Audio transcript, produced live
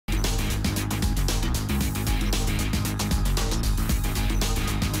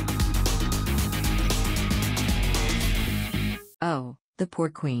The poor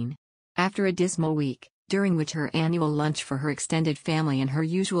Queen. After a dismal week, during which her annual lunch for her extended family and her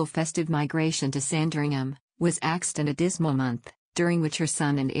usual festive migration to Sandringham was axed, and a dismal month, during which her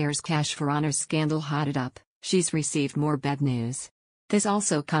son and heir's cash for honours scandal hotted up, she's received more bad news. This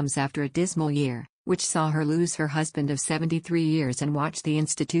also comes after a dismal year, which saw her lose her husband of 73 years and watch the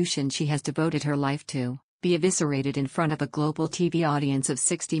institution she has devoted her life to be eviscerated in front of a global TV audience of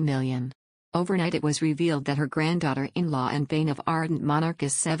 60 million. Overnight it was revealed that her granddaughter-in-law and bane of ardent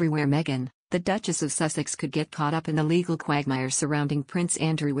monarchists everywhere, Meghan, the Duchess of Sussex, could get caught up in the legal quagmire surrounding Prince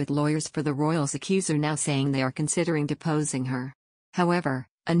Andrew, with lawyers for the royals accuse her now saying they are considering deposing her. However,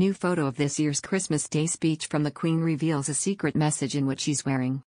 a new photo of this year's Christmas Day speech from the Queen reveals a secret message in what she's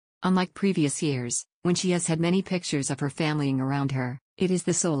wearing. Unlike previous years, when she has had many pictures of her familying around her, it is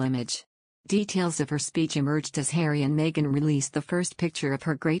the sole image. Details of her speech emerged as Harry and Meghan released the first picture of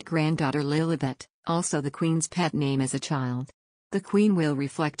her great-granddaughter Lilibet, also the Queen's pet name as a child. The Queen will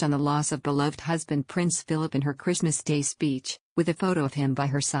reflect on the loss of beloved husband Prince Philip in her Christmas Day speech, with a photo of him by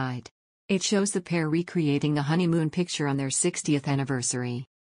her side. It shows the pair recreating a honeymoon picture on their 60th anniversary.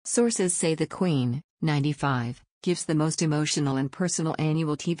 Sources say the Queen, 95, gives the most emotional and personal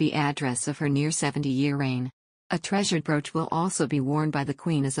annual TV address of her near 70-year reign. A treasured brooch will also be worn by the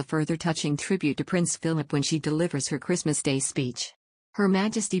Queen as a further touching tribute to Prince Philip when she delivers her Christmas Day speech. Her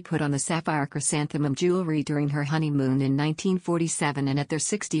Majesty put on the sapphire chrysanthemum jewelry during her honeymoon in 1947 and at their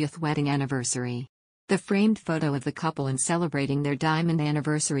 60th wedding anniversary. The framed photo of the couple in celebrating their diamond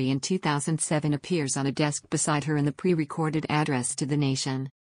anniversary in 2007 appears on a desk beside her in the pre-recorded address to the nation.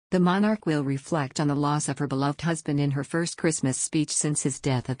 The monarch will reflect on the loss of her beloved husband in her first Christmas speech since his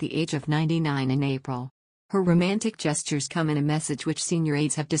death at the age of 99 in April. Her romantic gestures come in a message which senior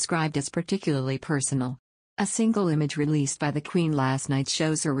aides have described as particularly personal. A single image released by the Queen last night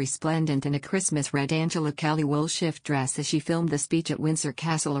shows her resplendent in a Christmas red Angela Kelly wool shift dress as she filmed the speech at Windsor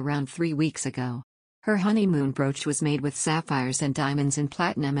Castle around 3 weeks ago. Her honeymoon brooch was made with sapphires and diamonds in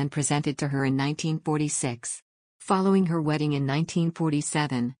platinum and presented to her in 1946. Following her wedding in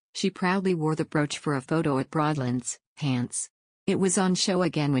 1947, she proudly wore the brooch for a photo at Broadlands, Hants. It was on show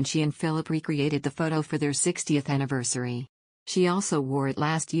again when she and Philip recreated the photo for their 60th anniversary. She also wore it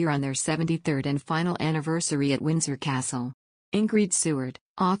last year on their 73rd and final anniversary at Windsor Castle. Ingrid Seward,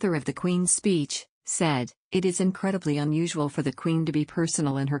 author of the Queen's speech, said, "It is incredibly unusual for the Queen to be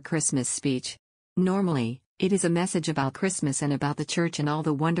personal in her Christmas speech. Normally, it is a message about Christmas and about the Church and all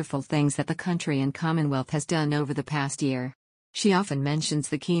the wonderful things that the country and Commonwealth has done over the past year. She often mentions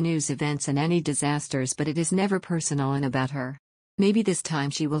the key news events and any disasters, but it is never personal and about her. Maybe this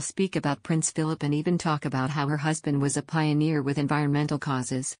time she will speak about Prince Philip and even talk about how her husband was a pioneer with environmental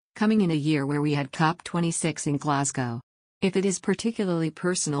causes, coming in a year where we had COP26 in Glasgow. If it is particularly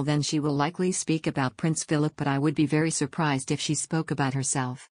personal, then she will likely speak about Prince Philip, but I would be very surprised if she spoke about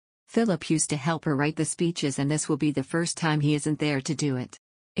herself. Philip used to help her write the speeches, and this will be the first time he isn't there to do it."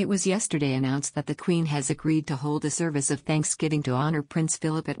 It was yesterday announced that the Queen has agreed to hold a service of Thanksgiving to honour Prince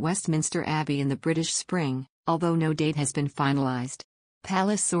Philip at Westminster Abbey in the British spring, although no date has been finalised.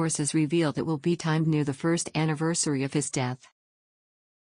 Palace sources revealed it will be timed near the first anniversary of his death.